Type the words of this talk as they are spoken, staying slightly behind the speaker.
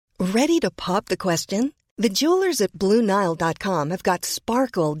Ready to pop the question? The jewelers at BlueNile.com have got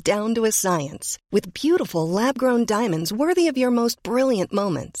sparkle down to a science with beautiful lab-grown diamonds worthy of your most brilliant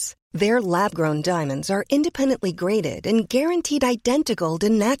moments. Their lab-grown diamonds are independently graded and guaranteed identical to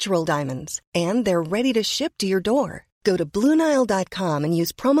natural diamonds, and they're ready to ship to your door. Go to BlueNile.com and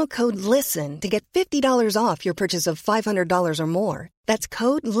use promo code LISTEN to get $50 off your purchase of $500 or more. That's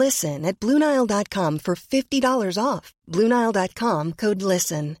code LISTEN at BlueNile.com for $50 off. BlueNile.com, code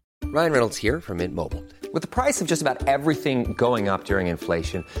LISTEN. Ryan Reynolds here from Mint Mobile. With the price of just about everything going up during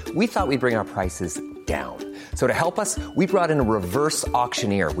inflation, we thought we'd bring our prices down. So to help us, we brought in a reverse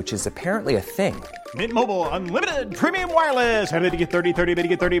auctioneer, which is apparently a thing. Mint Mobile Unlimited Premium Wireless. How to get 30, 30, how to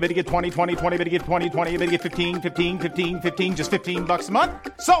get 30, how to get 20, 20, 20, how to get 20, 20, how to get 15, 15, 15, 15, just $15 a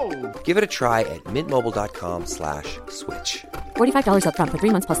month? Sold! Give it a try at mintmobile.com/switch. $45 up front for 3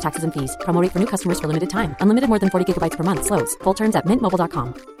 months plus taxes and fees. Promo rate for new customers for limited time. Unlimited more than 40 gigabytes per month. Slows full terms at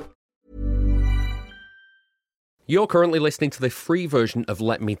mintmobile.com. You're currently listening to the free version of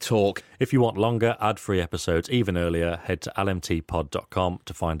Let Me Talk. If you want longer, ad-free episodes, even earlier, head to lmtpod.com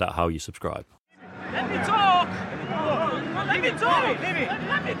to find out how you subscribe. Let me talk! Let me talk! Let me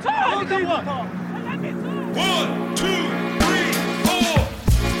talk! Let me talk! 1, 2, 3,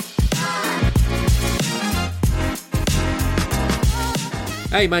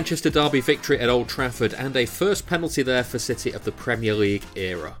 4. A Manchester derby victory at Old Trafford and a first penalty there for City of the Premier League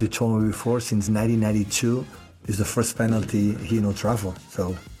era. You told me before, since 1992, is the first penalty here in Old Trafford.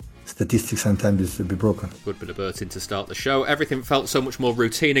 So statistics sometimes is to be broken. Good bit of Burton to start the show. Everything felt so much more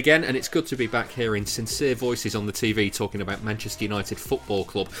routine again, and it's good to be back hearing sincere voices on the TV talking about Manchester United Football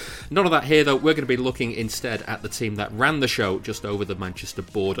Club. None of that here, though. We're going to be looking instead at the team that ran the show just over the Manchester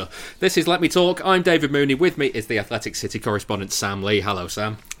border. This is Let Me Talk. I'm David Mooney. With me is the Athletic City correspondent Sam Lee. Hello,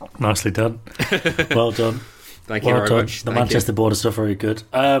 Sam. Nicely done. Well done. Thank you very much. The Manchester border stuff, very good.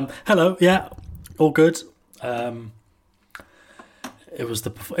 Hello, yeah, all good. It was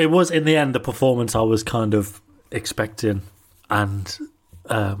in the end the performance I was kind of expecting and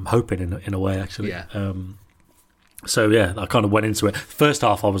hoping in a way, actually. Yeah. So yeah, I kind of went into it. First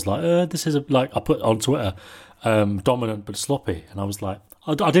half, I was like, "This is I put on Twitter, dominant but sloppy," and I was like,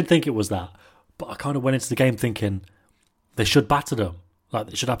 I did think it was that, but I kind of went into the game thinking they should batter them, like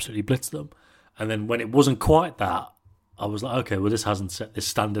they should absolutely blitz them, and then when it wasn't quite that, I was like, okay, well, this hasn't set this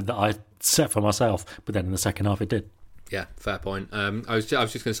standard that I set for myself. But then in the second half, it did. Yeah, fair point. I was just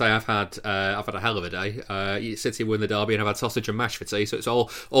going to say I've had a hell of a day. City win the derby, and I've had sausage and mash for tea, so it's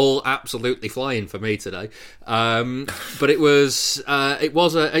all absolutely flying for me today. But it was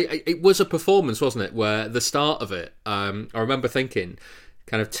a performance, wasn't it? Where the start of it, I remember thinking,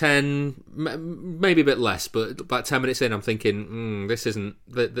 kind of 10, maybe a bit less, but about 10 minutes in, I'm thinking, this isn't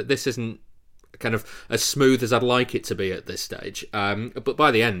kind of as smooth as I'd like it to be at this stage. But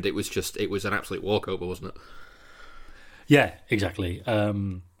by the end, it was an absolute walkover, wasn't it? Yeah, exactly.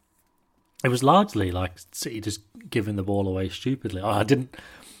 It was largely like City just giving the ball away stupidly. I didn't.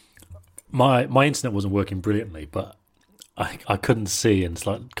 My internet wasn't working brilliantly, but I couldn't see and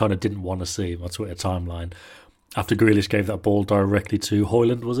kind of didn't want to see my Twitter timeline after Grealish gave that ball directly to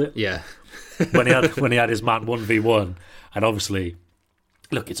Højlund, was it? Yeah. when he had his man 1v1, and obviously.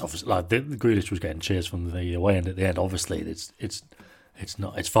 Look, it's obviously like the Grealish was getting cheers from the away end at the end. Obviously, it's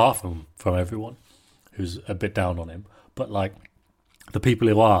far from everyone who's a bit down on him. But like the people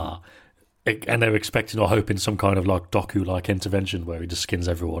who are, and they're expecting or hoping some kind of like Doku-like intervention where he just skins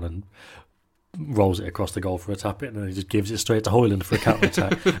everyone and rolls it across the goal for a tap in, and then he just gives it straight to Højlund for a counter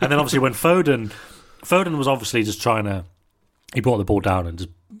attack. And then obviously when Foden was obviously just he brought the ball down and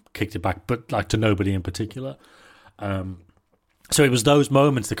just kicked it back, but like to nobody in particular. So it was those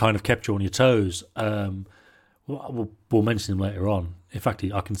moments that kind of kept you on your toes. We'll mention him later on. In fact,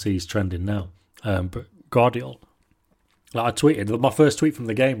 I can see he's trending now. But Guardiola, like I tweeted, my first tweet from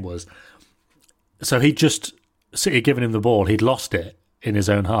the game was, so City giving him the ball, he'd lost it in his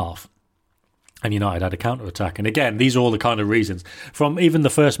own half, and United had a counter-attack. And again, these are all the kind of reasons. From even the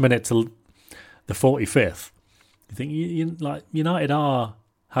first minute to the 45th, you think United are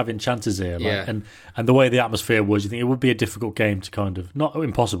having chances here. And the way the atmosphere was, you think it would be a difficult game to kind of, not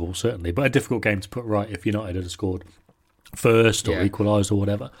impossible certainly, but a difficult game to put right if United had scored first or equalised or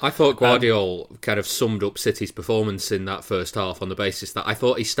whatever. I thought Guardiola kind of summed up City's performance in that first half on the basis that I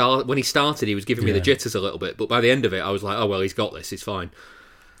thought when he started he was giving me the jitters a little bit, but by the end of it I was like, oh well, he's got this, he's fine.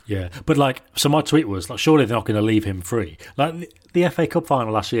 Yeah, but so my tweet was like, surely they're not going to leave him free. Like the FA Cup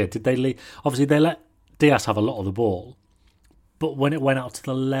final last year, did they leave? Obviously they let Diaz have a lot of the ball, but when it went out to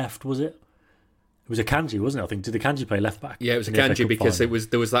the left, was it was Akanji, wasn't it? I think did Akanji play left back? Yeah, it was Akanji because there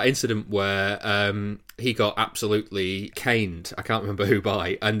was that incident where he got absolutely caned. I can't remember who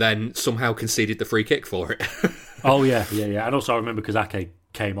by, and then somehow conceded the free kick for it. Oh yeah. And also I remember because Ake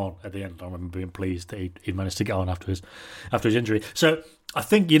came on at the end. I remember being pleased that he'd managed to get on after his injury. So I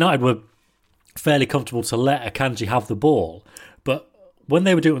think United were fairly comfortable to let Akanji have the ball, but when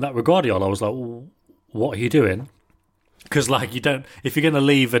they were doing that with Guardiola, I was like, well, what are you doing? Because like if you're going to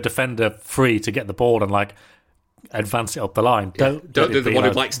leave a defender free to get the ball and like advance it up the line, don't do the one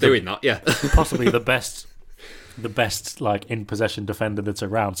who likes doing that. Yeah, possibly the best like in possession defender that's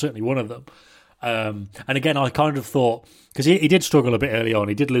around. Certainly one of them. And again, I kind of thought because he did struggle a bit early on,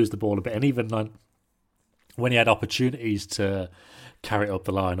 he did lose the ball a bit, and even like, when he had opportunities to carry it up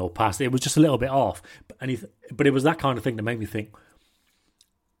the line or pass, it was just a little bit off. But it was that kind of thing that made me think.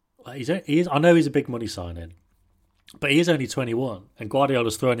 He is. I know he's a big money signing. But he is only 21, and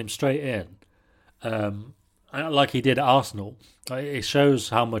Guardiola's throwing him straight in, like he did at Arsenal. It shows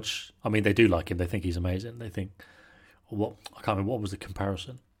how much. I mean, they do like him. They think he's amazing. They think I can't remember what was the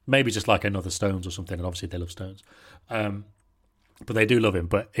comparison. Maybe just like another Stones or something. And obviously they love Stones, but they do love him.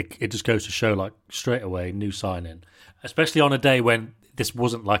 But it just goes to show, like straight away, new signing, especially on a day when this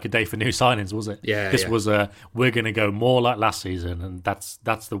wasn't like a day for new signings, was it? Yeah. This was we're going to go more like last season, and that's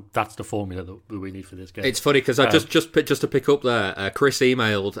the formula that we need for this game. It's funny because I just to pick up there, Chris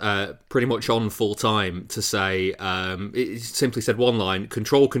emailed pretty much on full time to say it simply said one line: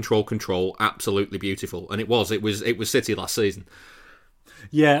 control, absolutely beautiful, and it was City last season.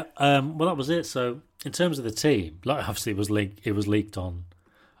 Yeah, well that was it. So in terms of the team, like obviously it was leaked on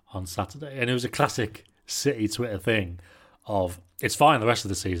Saturday, and it was a classic City Twitter thing of it's fine the rest of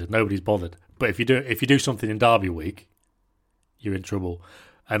the season, nobody's bothered. But if you do something in Derby week, you're in trouble.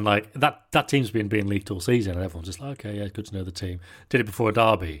 And like that team's been being leaked all season, and everyone's just like, okay, yeah, good to know the team. Did it before a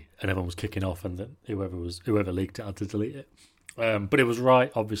Derby, and everyone was kicking off, and then whoever leaked it had to delete it. But it was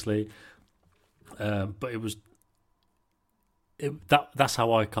right, obviously. But that's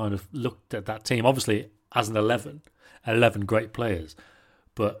how I kind of looked at that team. Obviously, as an 11 great players,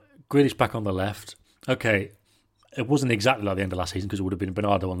 but Grealish back on the left. Okay. It wasn't exactly like the end of last season because it would have been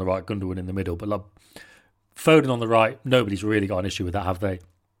Bernardo on the right, Gundogan in the middle. But like Foden on the right, nobody's really got an issue with that, have they?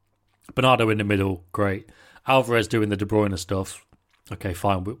 Bernardo in the middle, great. Alvarez doing the De Bruyne stuff. Okay,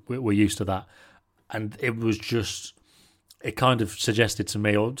 fine, we're used to that. And it was just, it kind of suggested to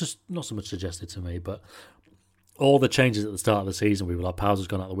me, or just not so much suggested to me, but all the changes at the start of the season, we were like, Powell's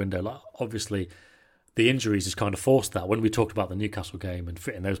gone out the window. Like, obviously, the injuries has kind of forced that. When we talked about the Newcastle game and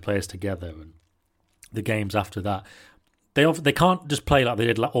fitting those players together and the games after that, they can't just play like they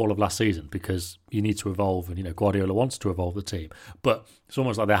did all of last season because you need to evolve, and Guardiola wants to evolve the team, but it's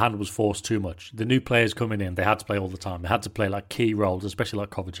almost like their hand was forced too much. The new players coming in, they had to play all the time. They had to play like key roles, especially like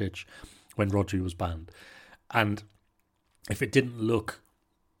Kovacic when Rodri was banned. And if it didn't look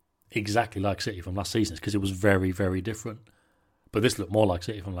exactly like City from last season, it's because it was very, very different. But this looked more like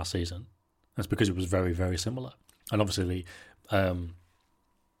City from last season. That's because it was very, very similar. And obviously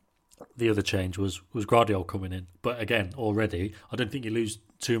the other change was Guardiola coming in. But again, already, I don't think you lose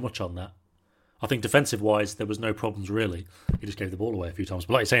too much on that. I think defensive-wise, there was no problems really. He just gave the ball away a few times.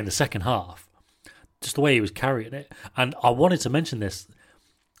 But like you say, in the second half, just the way he was carrying it. And I wanted to mention this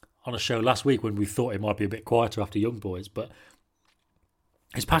on a show last week when we thought it might be a bit quieter after Young Boys, but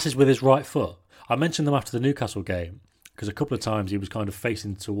his passes with his right foot. I mentioned them after the Newcastle game because a couple of times he was kind of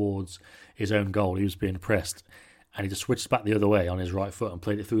facing towards his own goal. He was being pressed, and he just switched back the other way on his right foot and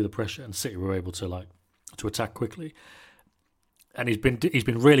played it through the pressure, and City were able to attack quickly. And he's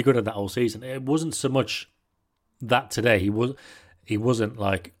been really good at that all season. It wasn't so much that today he wasn't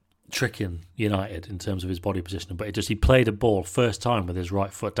like tricking United in terms of his body positioning, but he played a ball first time with his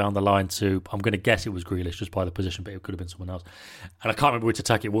right foot down the line to, I'm going to guess it was Grealish just by the position, but it could have been someone else. And I can't remember which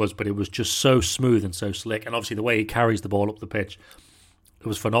attack it was, but it was just so smooth and so slick. And obviously the way he carries the ball up the pitch, it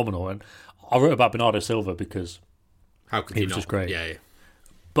was phenomenal. And I wrote about Bernardo Silva because how could he was not? Just great. Yeah.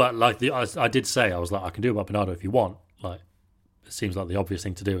 But like I did say, I was like, I can do about Bernardo if you want. Like, it seems like the obvious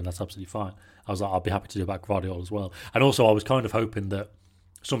thing to do, and that's absolutely fine. I was like, I'll be happy to do about Guardiola as well. And also, I was kind of hoping that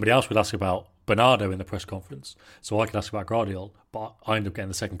somebody else would ask about Bernardo in the press conference, so I could ask about Guardiola. But I ended up getting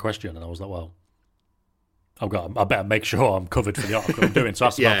the second question, and I was like, well, I better make sure I'm covered for the article I'm doing. So I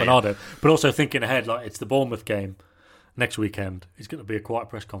asked about Bernardo, but also thinking ahead, like it's the Bournemouth game next weekend. It's going to be a quiet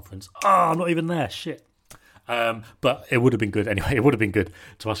press conference. I'm not even there. Shit. But it would have been good anyway. It would have been good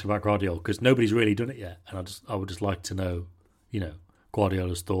to ask about Guardiola because nobody's really done it yet, and I would just like to know,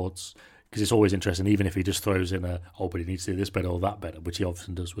 Guardiola's thoughts, because it's always interesting, even if he just throws in but he needs to do this better or that better, which he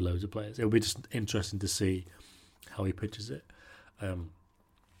often does with loads of players. It'll be just interesting to see how he pitches it.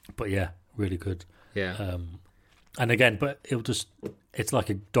 But yeah, really good Yeah. And again, but it's like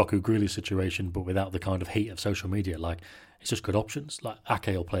a Doku Grealish situation, but without the kind of heat of social media. Like, it's just good options. Like,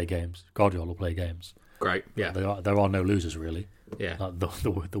 Ake will play games, Guardiola will play games. Great, yeah. There are no losers, really. Yeah. Like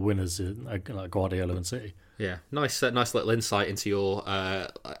the winners are like Guardiola and City. Yeah, nice little insight into your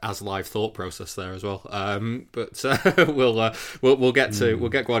as live thought process there as well. But we'll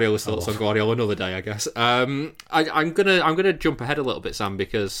get Guardiola's thoughts on Guardiola another day, I guess. I'm gonna jump ahead a little bit, Sam,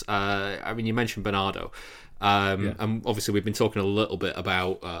 because you mentioned Bernardo. And obviously we've been talking a little bit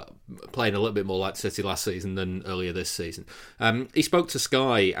about playing a little bit more like City last season than earlier this season. He spoke to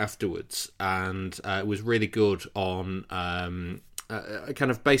Sky afterwards and was really good on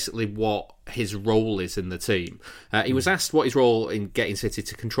kind of basically what his role is in the team. He was asked what his role in getting City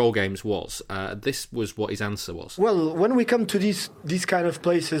to control games was. This was what his answer was. Well, when we come to these kind of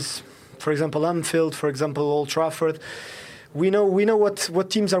places, for example Anfield, for example Old Trafford, we know what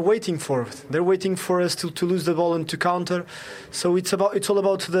teams are waiting for. They're waiting for us to lose the ball and to counter. So it's all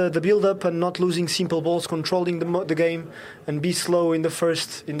about the build up and not losing simple balls, controlling the game, and be slow in the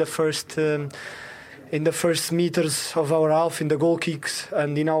first meters of our half, in the goal kicks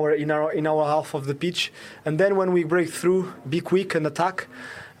and in our half of the pitch. And then when we break through, be quick and attack.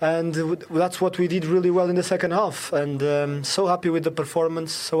 And that's what we did really well in the second half. And so happy with the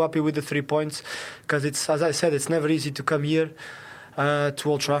performance, so happy with the 3 points, because it's, as I said, it's never easy to come here to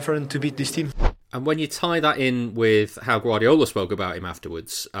Old Trafford and to beat this team. And when you tie that in with how Guardiola spoke about him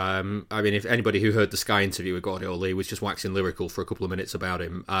afterwards, if anybody who heard the Sky interview with Guardiola, he was just waxing lyrical for a couple of minutes about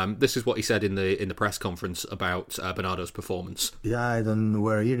him. This is what he said in the press conference about Bernardo's performance. Yeah, I don't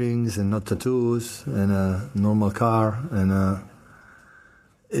wear earrings and not tattoos and a normal car, and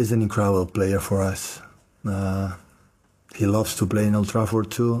he's an incredible player for us. He loves to play in Old Trafford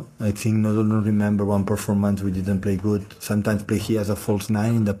too. I think I don't remember one performance we didn't play good. Sometimes play he as a false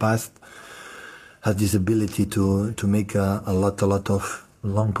nine in the past. Has this ability to make a lot of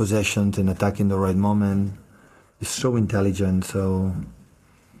long possessions and attack in the right moment. He's so intelligent, so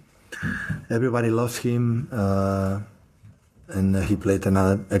everybody loves him, and he played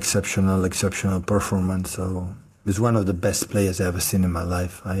another exceptional performance. So he's one of the best players I've ever seen in my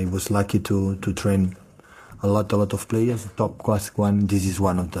life. I was lucky to train a lot of players, top class one. This is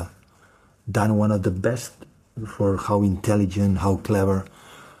one of the best for how intelligent, how clever,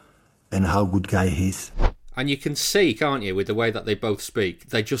 and how good guy he is. And you can see, can't you, with the way that they both speak,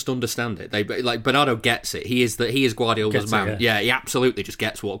 they just understand it. Bernardo gets it. He is Guardiola's man. Yeah, he absolutely just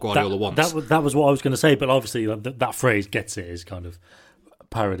gets what Guardiola wants. That was what I was going to say, but obviously that phrase "gets it" is kind of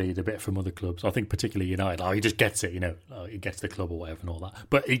parodied a bit from other clubs. I think particularly United. He just gets it, he gets the club or whatever and all that.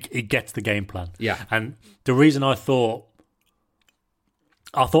 But he gets the game plan. Yeah. And the reason I thought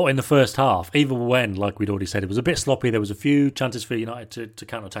in the first half, even when, like we'd already said, it was a bit sloppy, there was a few chances for United to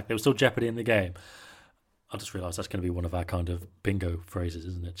counter-attack. There was still jeopardy in the game. I just realised that's going to be one of our kind of bingo phrases,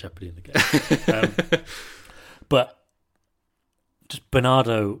 isn't it? Jeopardy in the game. But just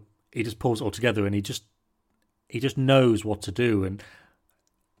Bernardo, he just pulls it all together and he just knows what to do. And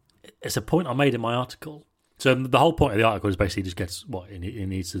it's a point I made in my article. So the whole point of the article is basically he just gets what he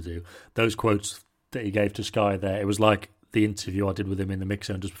needs to do. Those quotes that he gave to Sky there, it was like the interview I did with him in the mix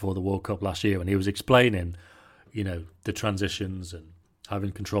zone just before the World Cup last year, and he was explaining, the transitions and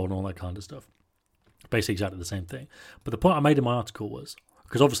having control and all that kind of stuff. Basically exactly the same thing. But the point I made in my article was,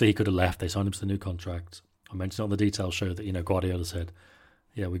 because obviously he could have left, they signed him to the new contract. I mentioned on the details show that, Guardiola said,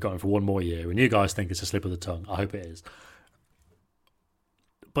 yeah, we got him for one more year, and you guys think it's a slip of the tongue. I hope it is.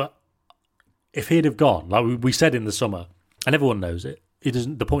 But if he'd have gone, like we said in the summer, and everyone knows it,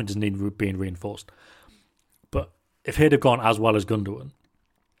 the point doesn't need being reinforced. But if he'd have gone as well as Gundogan,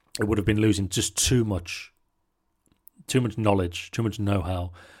 it would have been losing just too much knowledge, too much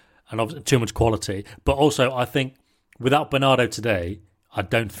know-how, and obviously too much quality. But also, I think without Bernardo today, I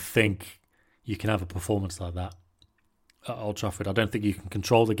don't think you can have a performance like that at Old Trafford. I don't think you can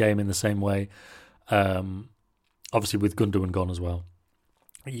control the game in the same way. Obviously, with Gundogan gone as well.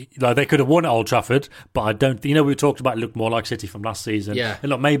 They could have won at Old Trafford, but I don't. We talked about it looked more like City from last season. Yeah. And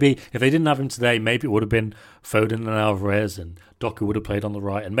look, maybe if they didn't have him today, maybe it would have been Foden and Alvarez, and Doku would have played on the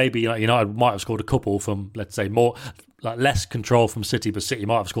right, and maybe United might have scored a couple from, let's say, more less control from City, but City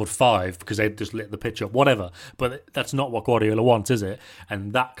might have scored 5 because they just lit the pitch up, whatever. But that's not what Guardiola wants, is it?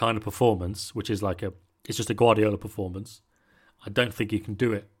 And that kind of performance, which is it's just a Guardiola performance. I don't think you can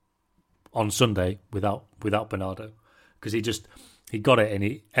do it on Sunday without Bernardo, because he got it, and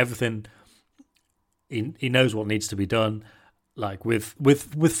he knows what needs to be done. Like with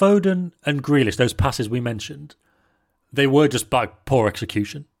Foden and Grealish, those passes we mentioned, they were just by poor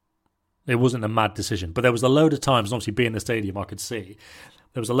execution. It wasn't a mad decision, but there was a load of times, and obviously being in the stadium, I could see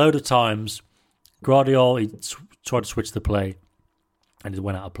there was a load of times Guardiola, he tried to switch the play, and it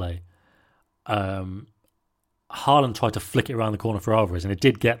went out of play. Haaland tried to flick it around the corner for Alvarez, and it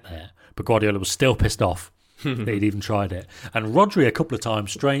did get there, but Guardiola was still pissed off that he'd even tried it. And Rodri a couple of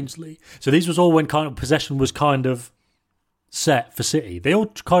times, strangely. So these was all when kind of possession was kind of set for City. They all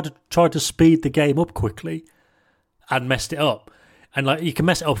kind of tried to speed the game up quickly and messed it up. And like you can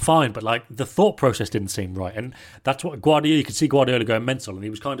mess it up fine, but like the thought process didn't seem right. And that's what Guardiola, you could see Guardiola going mental, and he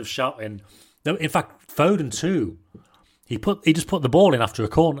was kind of shouting. In fact, Foden too. He just put the ball in after a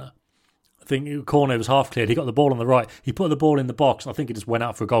corner. I think the corner was half cleared. He got the ball on the right. He put the ball in the box. I think he just went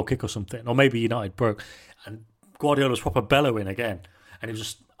out for a goal kick or something. Or maybe United broke. And Guardiola was proper bellowing again. And he was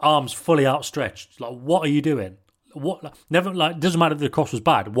just arms fully outstretched. Like, what are you doing? What? Never like. Doesn't matter that the cross was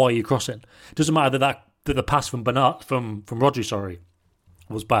bad. Why are you crossing? Doesn't matter that the pass from Rodri,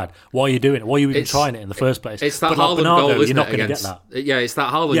 was bad. Why are you doing it? Why are you even trying it in the first place? It's that Haaland goal, isn't it? Against, it's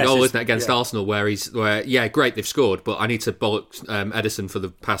that Haaland goal, isn't it, against Arsenal, where great, they've scored, but I need to bollock Edison for the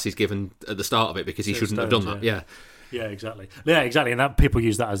pass he's given at the start of it because he shouldn't have done that. Yeah, exactly. Yeah, exactly. And that people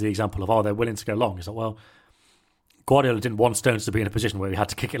use that as the example of they're willing to go long. It's like, well, Guardiola didn't want Stones to be in a position where he had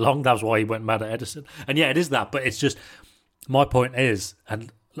to kick it long. That was why he went mad at Edison. And yeah, it is that, but it's just my point is,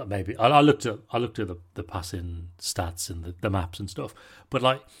 and look, maybe I looked at the passing stats and the maps and stuff, but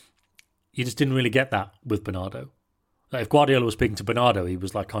like you just didn't really get that with Bernardo. Like if Guardiola was speaking to Bernardo, he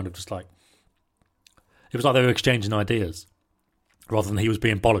was like kind of just like it was like they were exchanging ideas rather than he was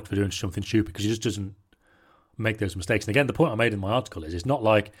being bollocked for doing something stupid because he just doesn't make those mistakes. And again, the point I made in my article is it's not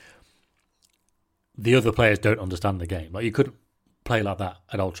like the other players don't understand the game. Like you couldn't play like that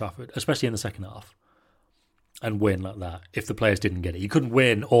at Old Trafford, especially in the second half, and win like that if the players didn't get it. You couldn't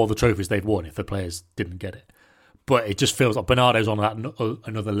win all the trophies they've won if the players didn't get it. But it just feels like Bernardo's on that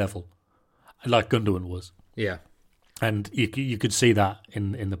another level, like Gundogan was. Yeah. And you could see that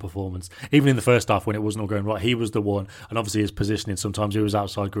in the performance. Even in the first half when it wasn't all going right, he was the one. And obviously his positioning, sometimes he was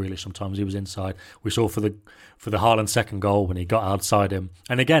outside Grealish, sometimes he was inside. We saw for the Haaland second goal when he got outside him.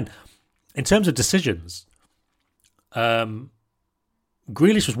 And again, in terms of decisions, Grealish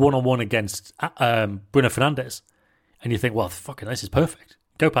was one-on-one against Bruno Fernandes. And you think, well, fucking this is perfect.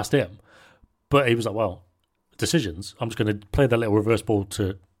 Go past him. But he was like, well, decisions. I'm just going to play that little reverse ball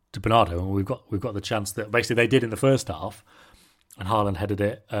to Bernardo, and we've got the chance that basically they did in the first half, and Haaland headed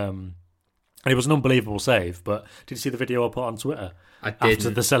it. And it was an unbelievable save. But did you see the video I put on Twitter after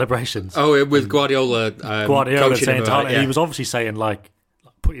the celebrations? Oh, with Guardiola. Guardiola saying to Haaland, yeah. He was obviously saying like,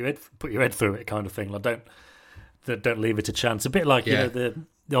 put your head through it, kind of thing. Like don't leave it to chance. A bit like you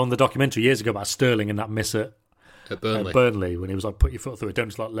know on the documentary years ago about Sterling and that miss at Burnley when he was like, put your foot through it, don't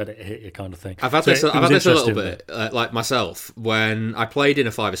just like let it hit you, kind of thing. I've had this a little bit, like myself, when I played in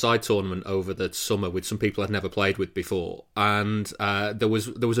a five-a-side tournament over the summer with some people I'd never played with before, and there was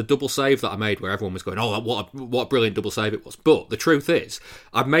a double save that I made where everyone was going, "Oh, what a brilliant double save it was!" But the truth is,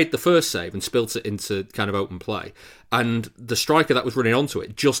 I'd made the first save and spilt it into kind of open play, and the striker that was running onto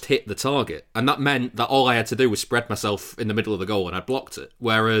it just hit the target, and that meant that all I had to do was spread myself in the middle of the goal and I blocked it.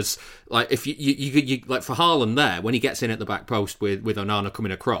 Whereas, like if you like for Haaland there, when he gets in at the back post with Onana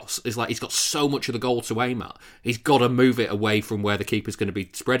coming across, it's like he's got so much of the goal to aim at. He's got to move it away from where the keeper's going to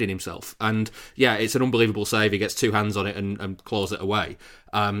be spreading himself. And yeah, it's an unbelievable save. He gets two hands on it and claws it away.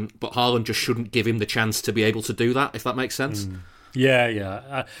 But Haaland just shouldn't give him the chance to be able to do that, if that makes sense.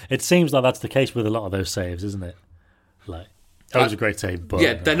 Yeah. It seems like that's the case with a lot of those saves, isn't it? Like that was a great save, but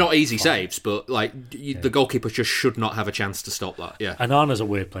yeah, they're not easy saves, but like the goalkeeper just should not have a chance to stop that. Yeah, Onana's a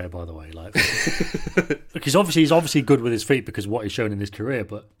weird player, by the way. Like, look, he's obviously good with his feet because of what he's shown in his career.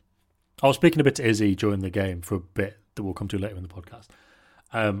 But I was speaking a bit to Izzy during the game for a bit that we'll come to later in the podcast,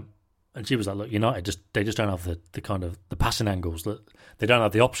 and she was like, "Look, United they just don't have the kind of the passing angles, that they don't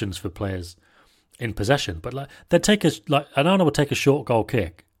have the options for players in possession. But like Onana would take a short goal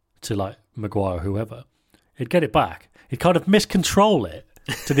kick to like Maguire or whoever, he'd get it back." He'd kind of miscontrol it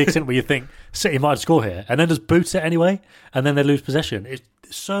to the extent where you think City might score here, and then just boots it anyway, and then they lose possession. It's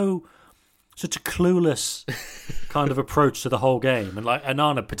such a clueless kind of approach to the whole game, and like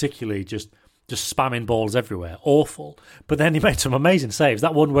Onana particularly just spamming balls everywhere, awful. But then he made some amazing saves.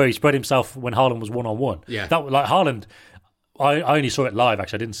 That one where he spread himself when Haaland was 1-on-1. Yeah, that like Haaland. I only saw it live.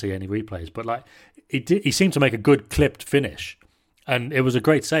 Actually, I didn't see any replays, but like he seemed to make a good clipped finish, and it was a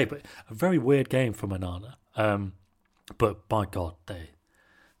great save. But a very weird game from Onana. But my God, they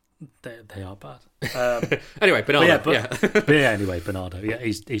are bad. Anyway, Bernardo. Anyway, Bernardo. Yeah,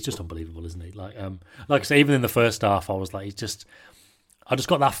 he's just unbelievable, isn't he? Like I say, even in the first half, I was like, I just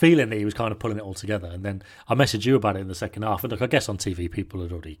got that feeling that he was kind of pulling it all together. And then I messaged you about it in the second half. And look, I guess on TV people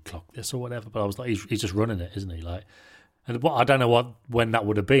had already clocked this or whatever. But I was like, he's just running it, isn't he? Like, And I don't know when that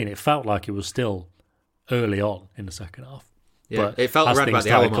would have been. It felt like it was still early on in the second half. Yeah, but it felt as around things about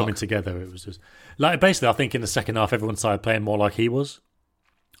the hour started coming mark. together, it was just like basically. I think in the second half, everyone started playing more like he was.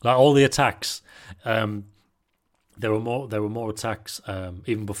 Like all the attacks, there were more attacks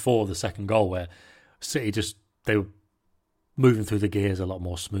even before the second goal, where City they were moving through the gears a lot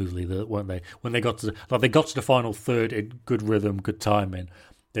more smoothly, weren't they? When they got to the final third in good rhythm, good timing,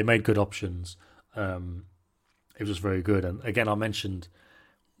 they made good options. It was very good. And again, I mentioned,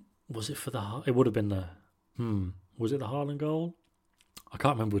 was it for it would have been was it the Haaland goal? I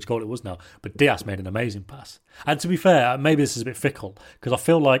can't remember which goal it was now, but Diaz made an amazing pass. And to be fair, maybe this is a bit fickle, because I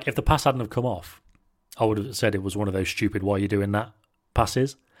feel like if the pass hadn't have come off, I would have said it was one of those stupid "why are you doing that"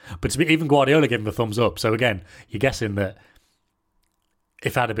 passes. But even Guardiola gave him a thumbs up. So again, you're guessing that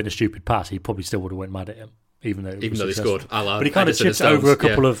if it had been a stupid pass, he probably still would have went mad at him, even though they scored. But he kind of chipped over a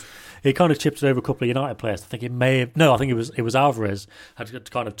couple of. He kind of chipped it over a couple of United players. I think it may have. No, I think it was Alvarez had to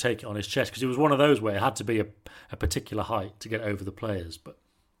kind of take it on his chest, because it was one of those where it had to be a particular height to get over the players, but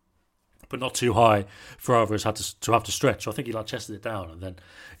not too high for Alvarez to have to stretch. So I think he chested it down, and then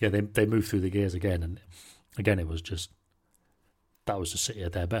they moved through the gears again, and again it was just City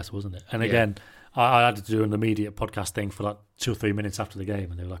at their best, wasn't it? And again, I had to do an immediate podcast thing for 2 or 3 minutes after the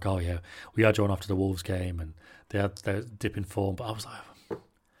game, and they were like, "Oh yeah, we had you on after the Wolves game," and they had their dip in form, but I was like.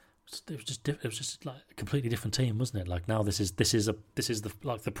 It was just like a completely different team, wasn't it? Like now, this is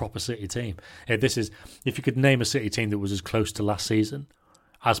the proper City team. If you could name a City team that was as close to last season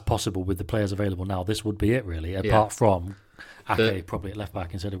as possible with the players available now, this would be it, really. Apart from Ake probably at left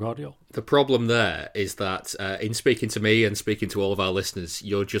back instead of Guardiola. The problem there is that in speaking to me and speaking to all of our listeners,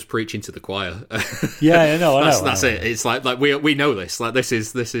 you're just preaching to the choir. Yeah, I know. That's it. It's like we know this. Like this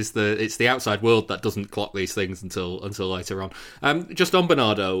is it's the outside world that doesn't clock these things until later on. Just on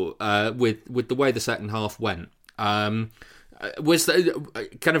Bernardo, with the way the second half went. Was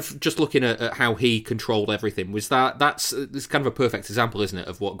kind of just looking at how he controlled everything? Was that's kind of a perfect example, isn't it,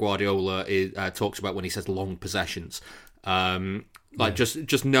 of what Guardiola talks about when he says long possessions?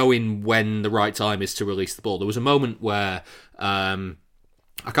 Just knowing when the right time is to release the ball. There was a moment where I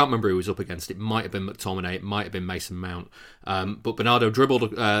can't remember who he was up against. It might have been McTominay, it might have been Mason Mount, but Bernardo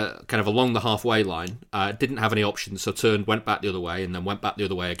dribbled kind of along the halfway line, didn't have any options, so turned, went back the other way, and then went back the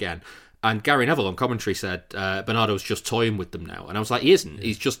other way again. And Gary Neville on commentary said Bernardo's just toying with them now, and I was like, he isn't.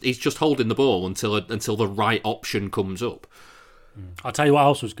 He's just holding the ball until the right option comes up. I'll tell you what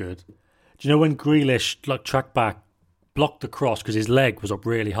else was good. Do you know when Grealish tracked back, blocked the cross because his leg was up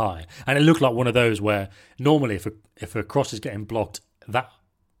really high, and it looked like one of those where normally if a cross is getting blocked that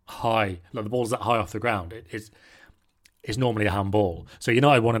high, like the ball's that high off the ground, it's normally a handball. So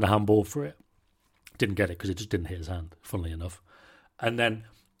United wanted a handball for it, didn't get it because it just didn't hit his hand, funnily enough, and then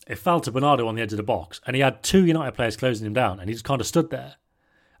it fell to Bernardo on the edge of the box, and he had 2 United players closing him down, and he just kind of stood there.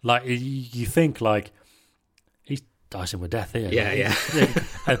 Like, you think, he's dicing with death here. Yeah.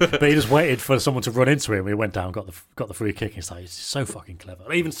 But he just waited for someone to run into him. He went down, got the free kick. It's like, it's so fucking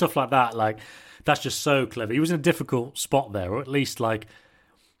clever. Even stuff like that, that's just so clever. He was in a difficult spot there, or at least,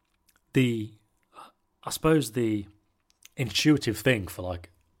 the intuitive thing for,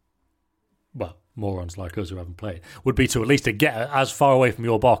 morons like us who haven't played would be to at least to get as far away from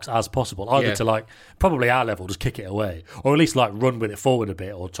your box as possible, either to probably our level just kick it away, or at least run with it forward a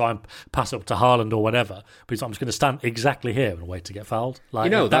bit, or try and pass up to Haaland or whatever, but I'm just going to stand exactly here and wait to get fouled.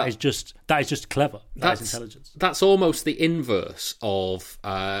 That is just clever. That is intelligence. That's almost the inverse of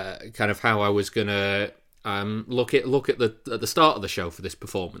kind of how I was going to look at the start of the show for this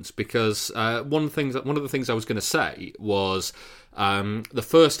performance, because one of the things I was going to say was the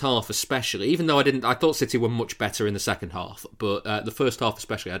first half especially, even though I thought City were much better in the second half, but the first half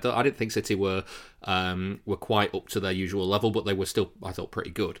especially, I didn't think City were quite up to their usual level, but they were still, I thought, pretty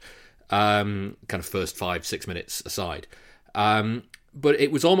good, kind of first 5-6 minutes aside. But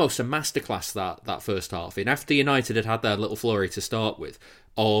it was almost a masterclass that first half, in after United had their little flurry to start with,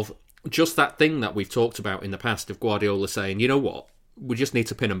 of just that thing that we've talked about in the past of Guardiola saying, you know what, we just need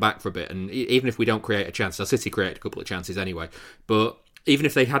to pin them back for a bit, and even if we don't create a chance, our City created a couple of chances anyway, but even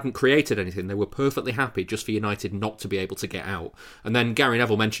if they hadn't created anything, they were perfectly happy just for United not to be able to get out. And then Gary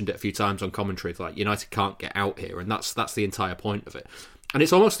Neville mentioned it a few times on commentary, United can't get out here, and that's the entire point of it. And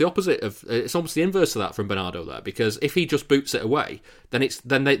it's almost the opposite it's almost the inverse of that from Bernardo there, because if he just boots it away, then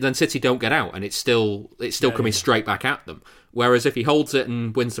City don't get out, and it's still coming straight back at them. Whereas if he holds it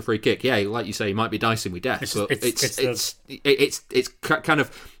and wins the free kick, like you say, he might be dicing with death, but it's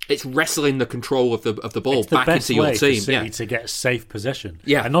wrestling the control of the ball back into your team. It's the best way for City to get safe possession.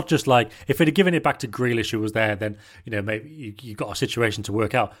 Yeah, and not just if it had given it back to Grealish who was there, then maybe you got a situation to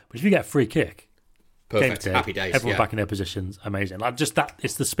work out. But if you get a free kick, Perfect. Game Happy days. Everyone back in their positions. Amazing. Like just that,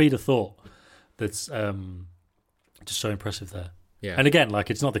 it's the speed of thought that's just so impressive there. Yeah. And again,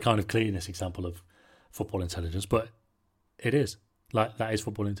 like it's not the kind of cleanest example of football intelligence, but it is. Like that is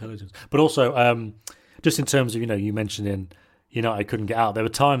football intelligence. But also, just in terms of, you mentioned in United couldn't get out. There were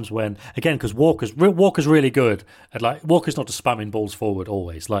times when, again, because Walker's really good at Walker's not just spamming balls forward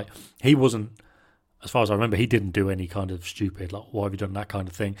always. Like he wasn't, as far as I remember, he didn't do any kind of stupid, like, why have you done that kind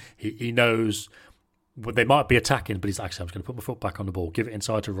of thing? He knows what they might be attacking, but he's actually, I'm just going to put my foot back on the ball, give it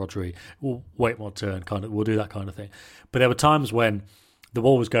inside to Rodri, we'll wait my turn, we'll do that kind of thing. But there were times when the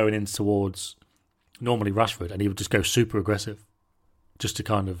ball was going in towards normally Rashford, and he would just go super aggressive, just to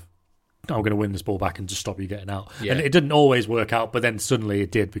kind of, I'm going to win this ball back and just stop you getting out. Yeah. And it didn't always work out, but then suddenly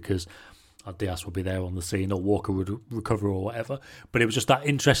it did because Diaz would be there on the scene, or Walker would recover or whatever. But it was just that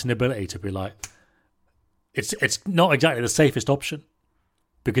interesting ability to be like, it's not exactly the safest option,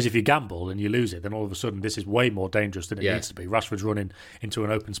 because if you gamble and you lose it, then all of a sudden this is way more dangerous than it needs to be. Rashford's running into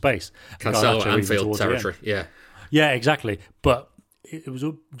an open space. Cancelo, Anfield territory, Yeah, exactly. But it was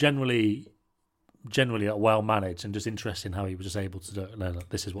generally well managed and just interesting how he was just able to do it. No,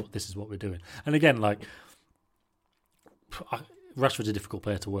 this is what we're doing. And again, like Rashford's a difficult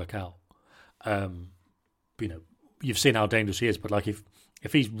player to work out. You've seen how dangerous he is, but like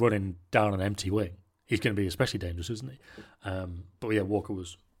if he's running down an empty wing, he's going to be especially dangerous, isn't he? But yeah, Walker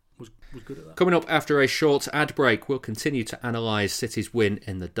was good at that. Coming up after a short ad break, we'll continue to analyse City's win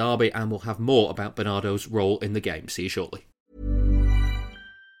in the derby, and we'll have more about Bernardo's role in the game. See you shortly.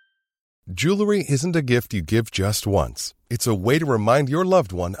 Jewelry isn't a gift you give just once. It's a way to remind your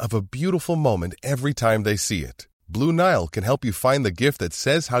loved one of a beautiful moment every time they see it. Blue Nile can help you find the gift that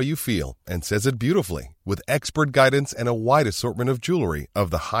says how you feel and says it beautifully, with expert guidance and a wide assortment of jewelry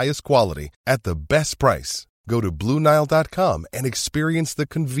of the highest quality at the best price. Go to BlueNile.com and experience the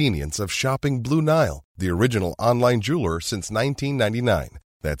convenience of shopping Blue Nile, the original online jeweler since 1999.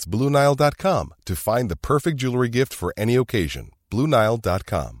 That's BlueNile.com to find the perfect jewelry gift for any occasion.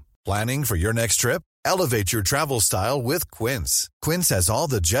 BlueNile.com. Planning for your next trip? Elevate your travel style with Quince. Quince has all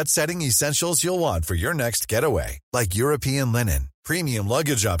the jet-setting essentials you'll want for your next getaway, like European linen, premium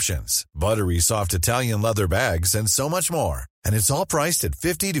luggage options, buttery soft Italian leather bags, and so much more. And it's all priced at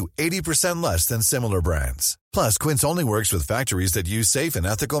 50 to 80% less than similar brands. Plus, Quince only works with factories that use safe and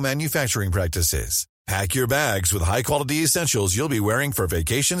ethical manufacturing practices. Pack your bags with high-quality essentials you'll be wearing for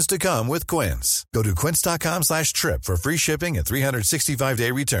vacations to come with Quince. Go to quince.com/trip for free shipping and 365-day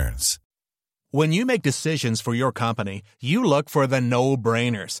returns. When you make decisions for your company, you look for the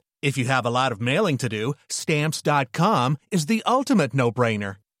no-brainers. If you have a lot of mailing to do, Stamps.com is the ultimate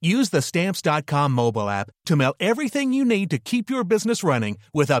no-brainer. Use the Stamps.com mobile app to mail everything you need to keep your business running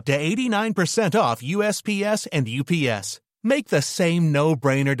with up to 89% off USPS and UPS. Make the same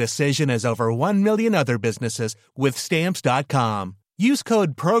no-brainer decision as over 1 million other businesses with Stamps.com. Use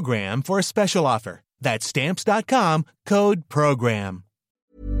code PROGRAM for a special offer. That's Stamps.com, code PROGRAM.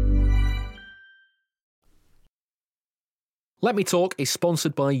 Let Me Talk is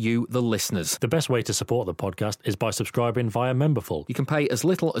sponsored by you, the listeners. The best way to support the podcast is by subscribing via Memberful. You can pay as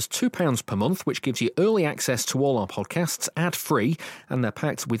little as £2 per month, which gives you early access to all our podcasts ad-free, and they're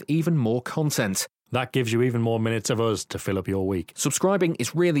packed with even more content. That gives you even more minutes of us to fill up your week. Subscribing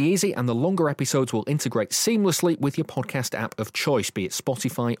is really easy, and the longer episodes will integrate seamlessly with your podcast app of choice, be it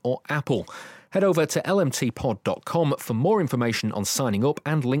Spotify or Apple. Head over to lmtpod.com for more information on signing up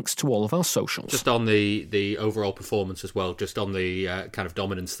and links to all of our socials. Just on the overall performance as well, just on the kind of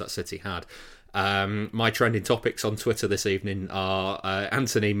dominance that City had. My trending topics on Twitter this evening are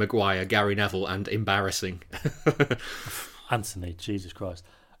Anthony, Maguire, Gary Neville, and embarrassing. Anthony, Jesus Christ.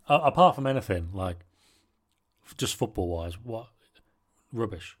 Apart from anything, like, just football-wise, what?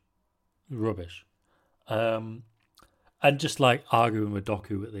 Rubbish. And just, like, arguing with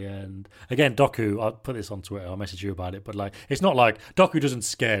Doku at the end. Again, Doku, I'll put this on Twitter, I'll message you about it, but, like, it's not like, Doku doesn't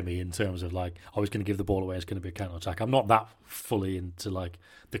scare me in terms of, like, oh, he's going to give the ball away, it's going to be a counter-attack. I'm not that fully into, like,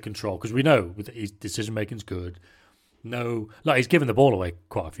 the control, because we know his decision-making's good. No, like, he's given the ball away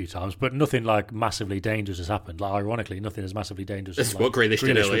quite a few times, but nothing, like, massively dangerous has happened. Like, ironically, nothing as massively dangerous as, what Grealish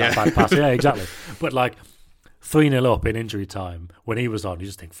did earlier, that bad pass. Yeah, exactly. But, like, 3-0 up in injury time, when he was on, you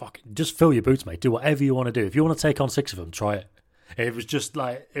just think, fuck it, just fill your boots, mate. Do whatever you want to do. If you want to take on 6 of them, try it. It was just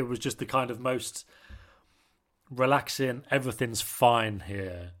the kind of most relaxing, everything's fine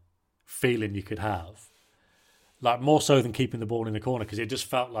here feeling you could have. Like, more so than keeping the ball in the corner, because it just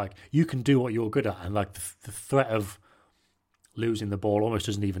felt like you can do what you're good at, and, like, the threat of losing the ball almost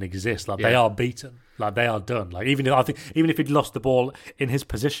doesn't even exist. Like, they are beaten. Like, they are done. Like, even if he'd lost the ball in his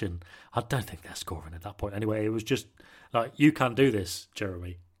position, I don't think they're scoring at that point anyway. It was just like, you can do this,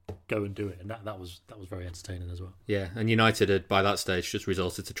 Jeremy. go and do it, and that was very entertaining as well. Yeah, and United had by that stage just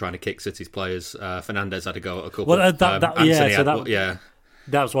resorted to trying to kick City's players. Fernandes had to go at a couple. Well, yeah,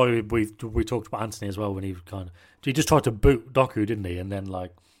 that's why we talked about Anthony as well when he just tried to boot Doku, didn't he? And then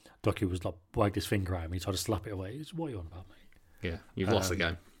like Doku was like wagged his finger at him. He tried to slap it away. What are you on about, mate? Yeah, you've lost the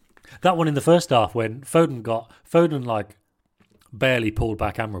game. That one in the first half when Foden like barely pulled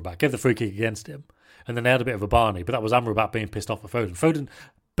back Amrabat, gave the free kick against him, and then they had a bit of a Barney, but that was Amrabat being pissed off at Foden. Foden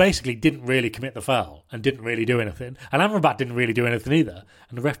basically didn't really commit the foul and didn't really do anything, and Amrabat didn't really do anything either,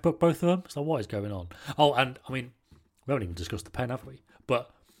 and the ref booked both of them. So what is going on? Oh, and I mean, we haven't even discussed the pen, have we?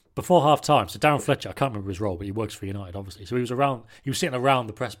 But before half time, so Darren Fletcher, I can't remember his role, but he works for United, obviously. So he was sitting around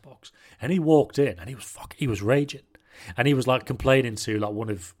the press box, and he walked in, and he was raging, and he was like complaining to like one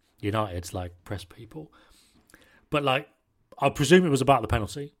of United's like press people, but like I presume it was about the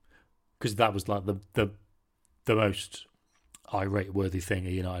penalty because that was like the most irate worthy thing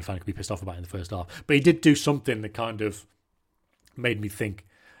a United fan could be pissed off about in the first half. But he did do something that kind of made me think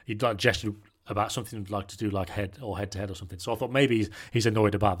he'd like gestured about something like to do like head to head or something. So I thought maybe he's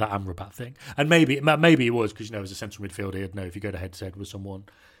annoyed about that Amrabat thing, and maybe he was because as a central midfielder he'd know if you go to head with someone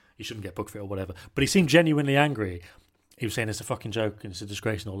you shouldn't get booked for it or whatever. But he seemed genuinely angry. He was saying it's a fucking joke and it's a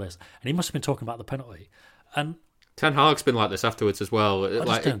disgrace and all this, and he must have been talking about the penalty. And Ten Hag's been like this afterwards as well. I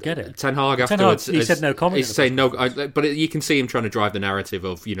just don't get it. Ten Hag afterwards, he said no comment. He's saying no, but you can see him trying to drive the narrative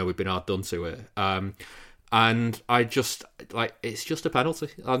of we've been hard done to it. And I just it's just a penalty.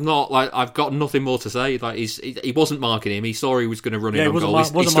 I've got nothing more to say. Like he wasn't marking him. He saw he was going to run in on goal.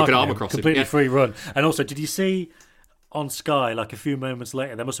 He stuck an arm across him. Completely free run. And also, did you see on Sky like a few moments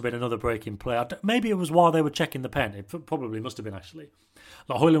later there must have been another break in play? Maybe it was while they were checking the pen. It probably must have been actually.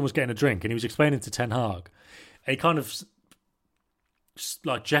 Like Højlund was getting a drink and he was explaining to Ten Hag. And he kind of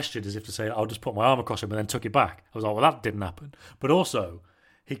like gestured as if to say, "I'll just put my arm across him," and then took it back. I was like, "Well, that didn't happen." But also,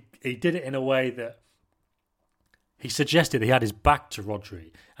 he did it in a way that. He suggested he had his back to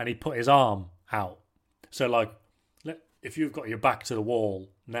Rodri and he put his arm out. So, like, if you've got your back to the wall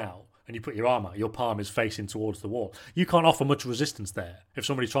now and you put your arm out, your palm is facing towards the wall. You can't offer much resistance there if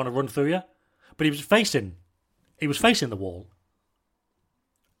somebody's trying to run through you. But he was facing the wall.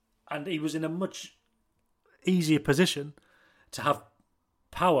 And he was in a much easier position to have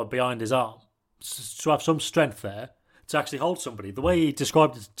power behind his arm, to have some strength there, to actually hold somebody. The way he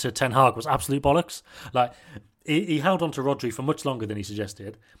described it to Ten Hag was absolute bollocks. Like, he held on to Rodri for much longer than he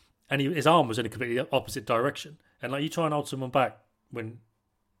suggested, and his arm was in a completely opposite direction. And like you try and hold someone back when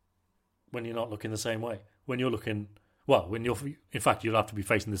you're not looking the same way. When you're looking, in fact, you'll have to be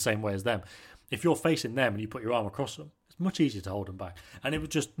facing the same way as them. If you're facing them and you put your arm across them, it's much easier to hold them back. And it was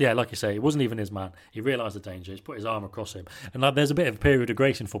just, like you say, it wasn't even his man. He realised the danger. He's put his arm across him. And like, there's a bit of a period of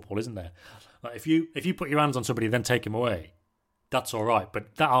grace in football, isn't there? Like if you put your hands on somebody and then take him away, that's all right,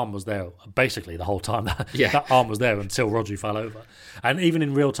 but that arm was there basically the whole time. That arm was there until Rodri fell over. And even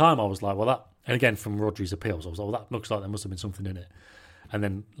in real time, I was like, well, that... And again, from Rodri's appeals, I was like, well, that looks like there must have been something in it. And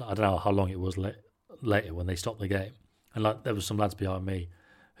then, I don't know how long it was later when they stopped the game. And like there was some lads behind me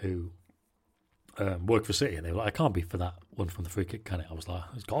who work for City, and they were like, it can't be for that one from the free kick, can it? I was like,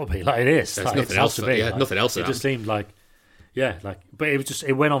 it's got to be. Like, it is. There's nothing else to be. Yeah, nothing else. It just seemed like... Yeah, but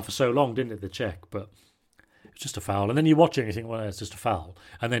it went on for so long, didn't it, the check? But... It's just a foul. And then you watch it and you think, well, it's just a foul.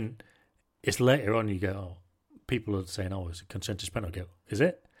 And then it's later on you go, oh, people are saying, oh, it's a consensus penalty. I go, is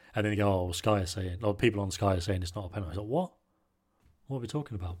it? And then you go, oh, Sky are saying, or people on Sky are saying it's not a penalty. I was like, what? What are we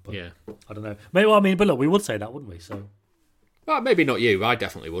talking about? But yeah. I don't know. Maybe, but look, we would say that, wouldn't we? So. Well, maybe not you. I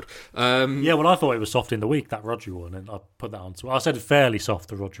definitely would. Yeah, well, I thought it was soft in the week, that Rodri one, and I put that on. I said fairly soft,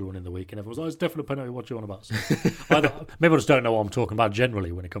 the Rodri one in the week, and everyone was like, it's definitely a penalty, what do you want about? So, maybe I just don't know what I'm talking about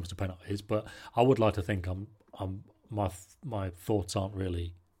generally when it comes to penalties, but I would like to think my thoughts aren't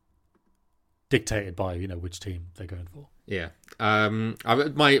really dictated by which team they're going for. Yeah.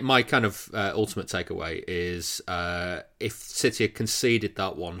 My kind of ultimate takeaway is if City had conceded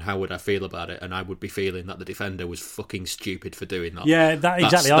that one, how would I feel about it? And I would be feeling that the defender was fucking stupid for doing that. Yeah,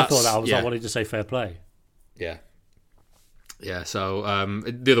 exactly. I thought that. I wanted to say fair play. Yeah. Yeah, so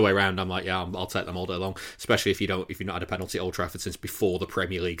the other way around, I'm like, yeah, I'll take them all day long. Especially if you've not had a penalty at Old Trafford since before the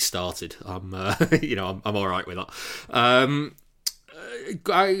Premier League started. I'm all right with that.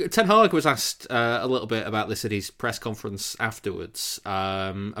 Ten Hag was asked a little bit about this at his press conference afterwards,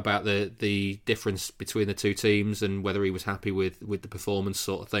 about the difference between the two teams and whether he was happy with the performance,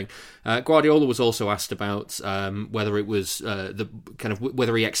 sort of thing. Guardiola was also asked about whether it was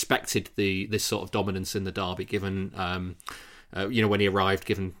whether he expected this sort of dominance in the derby, given when he arrived,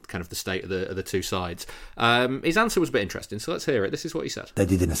 given kind of the state of the two sides. His answer was a bit interesting, so let's hear it. This is what he said. I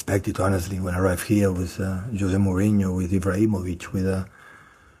didn't expect it, honestly. When I arrived here with Jose Mourinho, with Ibrahimovic, with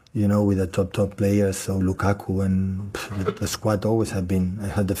with the top players. So Lukaku and the squad always have been. I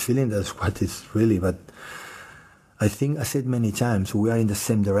had the feeling that the squad is really, but I think I said many times, we are in the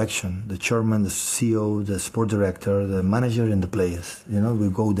same direction. The chairman, the CEO, the sport director, the manager, and the players. We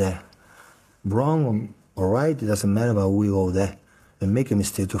go there. Wrong or right, it doesn't matter, but we go there. And make a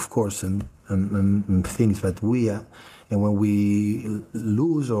mistake, of course, and things, but we are, and when we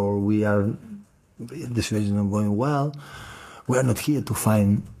lose or the situation is not going well, we are not here to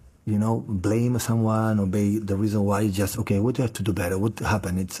find, blame someone or be the reason why. It's just, okay, what do you have to do better? What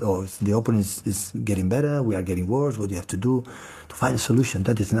happened? It's the opponent is getting better, we are getting worse, what do you have to do? To find a solution,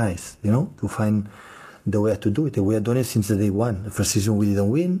 that is nice, to find the way to do it. We have done it since the day one. The first season we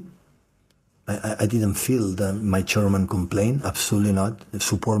didn't win. I didn't feel that my chairman complained, absolutely not. They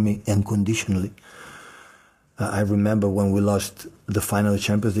support me unconditionally. I remember when we lost the final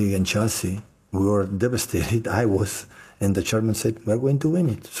Champions League in Chelsea, we were devastated, I was, and the chairman said, we're going to win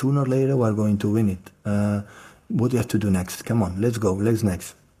it. Sooner or later, we're going to win it. What do you have to do next? Come on, let's go, let's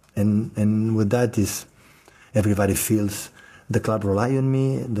next. And with that is, everybody feels the club rely on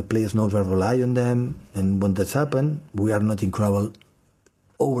me, the players know I rely on them, and when that's happened, we are not incredible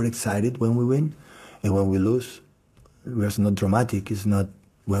overexcited when we win, and when we lose, it's not dramatic. It's not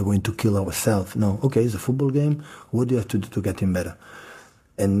we're going to kill ourselves. No, okay, it's a football game. What do you have to do to get him better?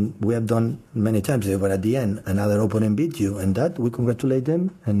 And we have done many times. But at the end, another opponent beat you, and that we congratulate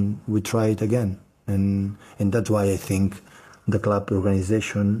them and we try it again. And that's why I think the club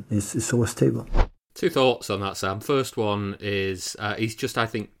organization is so stable. Two thoughts on that, Sam. First one is he's just, I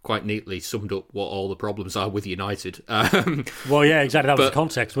think, quite neatly summed up what all the problems are with United. Well, yeah, exactly. That was the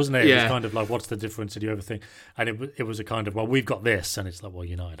context, wasn't it? Yeah. It was kind of like, what's the difference? Did you ever think? And it was a kind of, well, we've got this, and it's like, well,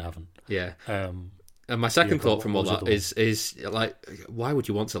 United haven't. Yeah. And my second thought from all that is like, why would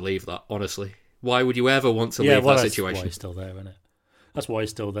you want to leave that? Honestly, why would you ever want to leave that situation? That's why he's still there, isn't it? That's why he's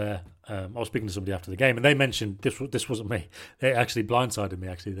still there. I was speaking to somebody after the game, and they mentioned this wasn't me. They actually blindsided me.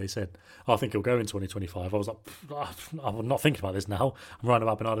 Actually, they said, I think he'll go in 2025. I was like, I'm not thinking about this now. I'm writing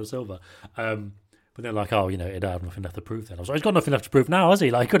about Bernardo Silva. But they're like, he'd have nothing left to prove then. I was like, he's got nothing left to prove now, has he?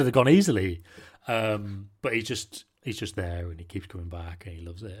 Like, he could have gone easily. But he's just there, and he keeps coming back, and he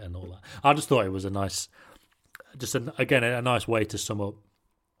loves it, and all that. I just thought it was a nice way to sum up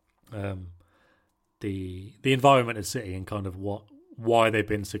the environment at City and kind of why they've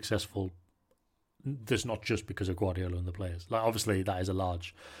been successful. That's not just because of Guardiola and the players. Like, obviously, that is a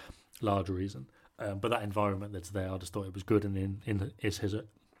large reason. But that environment that's there, I just thought it was good, and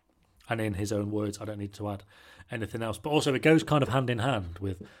in his own words, I don't need to add anything else. But also, it goes kind of hand in hand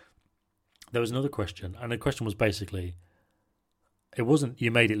with. There was another question, and the question was basically, it wasn't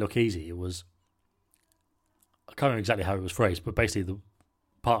you made it look easy. It was, I can't remember exactly how it was phrased, but basically the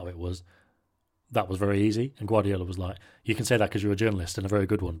part of it was, that was very easy. And Guardiola was like, you can say that because you're a journalist and a very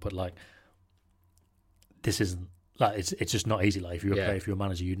good one, but like, this isn't, like, it's just not easy. Like, if you're a player, if you're a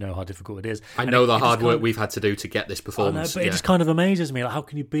manager, you know how difficult it is. I know the hard work we've had to do to get this performance. But it just kind of amazes me. Like, how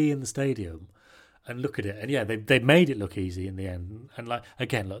can you be in the stadium and look at it? And yeah, they made it look easy in the end. And like,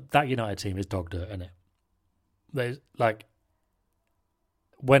 again, look, that United team is dog dirt, isn't it? There's like,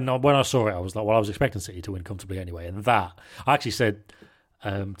 when I saw it, I was like, well, I was expecting City to win comfortably anyway. And that, I actually said to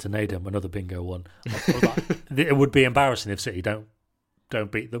Nadem, another bingo one, I was like, it would be embarrassing if City don't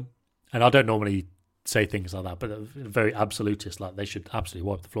beat them. And I don't normally say things like that, but very absolutist, like they should absolutely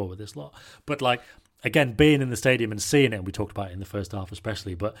wipe the floor with this lot. But like, again, being in the stadium and seeing it, and we talked about it in the first half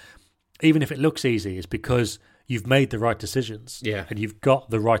especially, but even if it looks easy, it's because you've made the right decisions, and you've got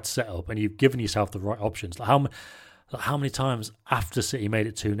the right setup, and you've given yourself the right options. Like how many times after City made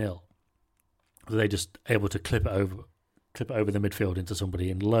it 2-0 were they just able to clip it over the midfield into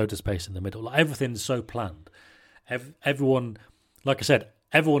somebody in loads of space in the middle? Like, everything's so planned. Everyone, like I said,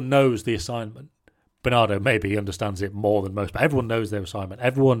 everyone knows the assignment. Bernardo maybe understands it more than most, but everyone knows their assignment.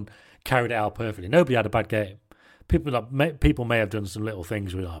 Everyone carried it out perfectly. Nobody had a bad game. People may have done some little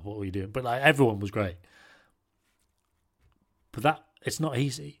things with, what were you doing? But like, everyone was great. But it's not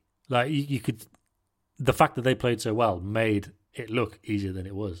easy. Like, you could, the fact that they played so well made it look easier than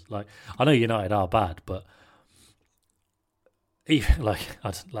it was. Like, I know United are bad, but even,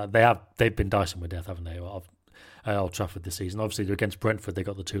 they've been dicing with death, haven't they? At Old Trafford this season. Obviously, against Brentford, they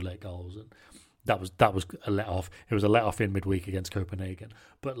got the 2 late goals, and that was a let off. It was a let off in midweek against Copenhagen,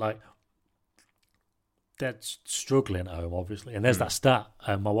 but like, they're struggling at home, obviously. And there's that stat.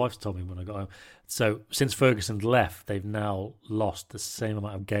 My wife told me when I got home. So since Ferguson left, they've now lost the same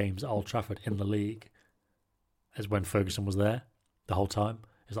amount of games at Old Trafford in the league as when Ferguson was there the whole time.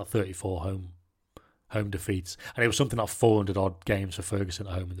 It's like 34 home defeats, and it was something like 400 odd games for Ferguson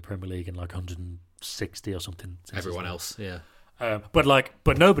at home in the Premier League, and like 160 or something. Everyone else, yeah.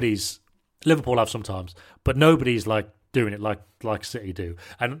 But nobody's Liverpool have sometimes, but nobody's like doing it like City do.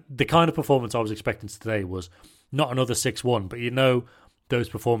 And the kind of performance I was expecting today was not another 6-1, but those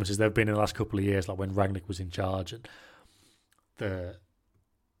performances they've been in the last couple of years, like when Rangnick was in charge, and the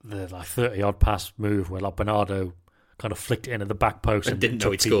like 30-odd pass move where like Bernardo kind of flicked it in at the back post and didn't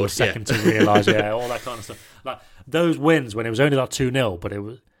know took he'd people scored. a second to realise, all that kind of stuff. Like those wins when it was only like 2-0, but it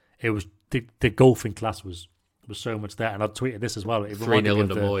was the golfing class was so much there. And I tweeted this as well. 3-0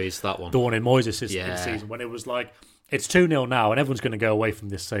 under Moyes, that one. The one in Moyes' assist in the season when it was like, it's 2-0 now and everyone's going to go away from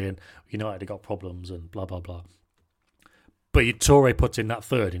this saying United have got problems and blah, blah, blah. But Toure puts in that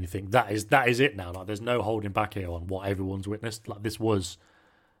third and you think that is it now. Like there's no holding back here on what everyone's witnessed. Like this was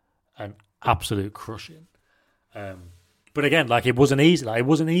an absolute crushing. But again, like it wasn't easy. Like it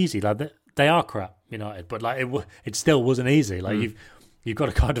wasn't easy. Like they are crap, United, but like it still wasn't easy. Like you've got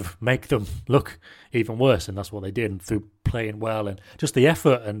to kind of make them look even worse, and that's what they did. And through playing well and just the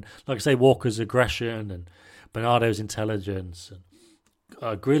effort, and like I say, Walker's aggression and Bernardo's intelligence,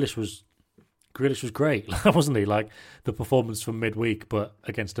 and Grealish was great, wasn't he? Like the performance from midweek, but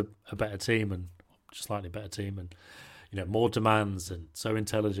against a better team and slightly better team, and more demands and so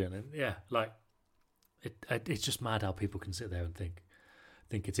intelligent, and like it's just mad how people can sit there and think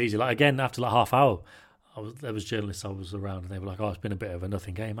it's easy. Like again, after like half hour, there was journalists I was around and they were like, "Oh, it's been a bit of a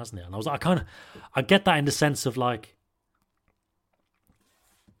nothing game, hasn't it?" And I was like, I get that in the sense of like,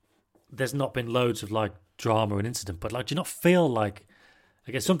 there's not been loads of like drama and incident, but like, do you not feel like,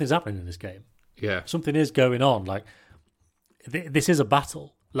 I guess something's happening in this game? Yeah, something is going on. Like this is a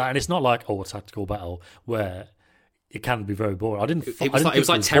battle, like, and it's not like a tactical battle where it can be very boring. It was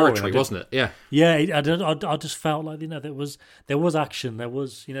like territory, wasn't it? Yeah, yeah. I just felt like there was action. There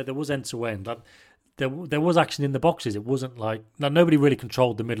was end to end. Like, there was action in the boxes. It wasn't like nobody really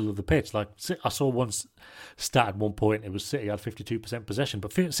controlled the middle of the pitch. Like I saw one stat at one point. It was City had 52% possession,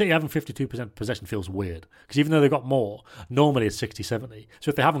 but City having 52% possession feels weird because even though they got more, normally it's 60-70. So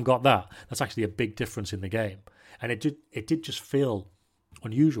if they haven't got that, that's actually a big difference in the game. And it did just feel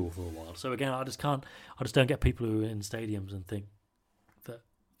unusual for a while. So again, I just don't get people who are in stadiums and think that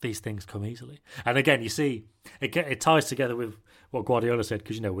these things come easily. And again, you see, it ties together with what Guardiola said,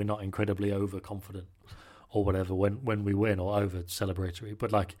 because we're not incredibly overconfident or whatever when we win, or over celebratory.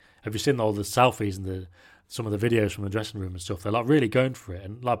 But like, have you seen all the selfies and some of the videos from the dressing room and stuff? They're like really going for it.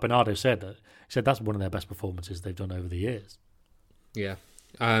 And like Bernardo said, that's one of their best performances they've done over the years. Yeah.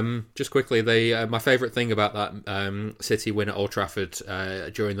 Just quickly, my favourite thing about that City win at Old Trafford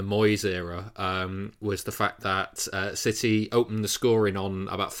during the Moyes era was the fact that City opened the scoring on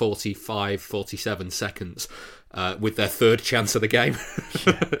about 45-47 seconds with their third chance of the game.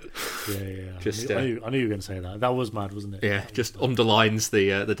 Yeah. Just, I knew you were going to say that. That was mad, wasn't it? Yeah, just underlines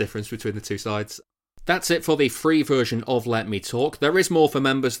the difference between the two sides. That's it for the free version of Let Me Talk. There is more for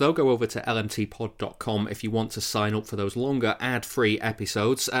members, though. Go over to lmtpod.com if you want to sign up for those longer ad-free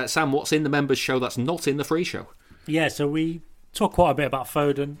episodes. Sam, what's in the members show that's not in the free show? Yeah, so we talk quite a bit about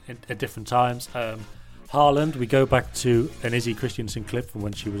Foden at different times. Haaland, we go back to an Izzy Christiansen clip from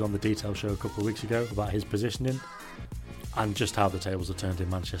when she was on the Detail show a couple of weeks ago about his positioning and just how the tables have turned in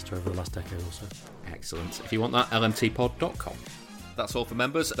Manchester over the last decade or so. Excellent. If you want that, lmtpod.com. That's all for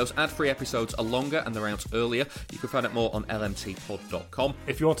members. Those ad-free episodes are longer and they're out earlier. You can find out more on lmtpod.com.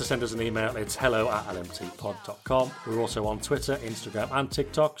 If you want to send us an email, it's hello@lmtpod.com. We're also on Twitter, Instagram and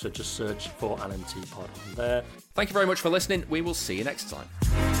TikTok, so just search for LMTpod on there. Thank you very much for listening. We will see you next time.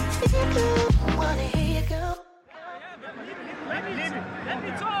 Let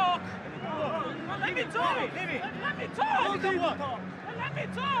me talk. Let me talk. Let me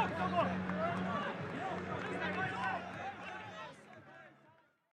talk. Come on.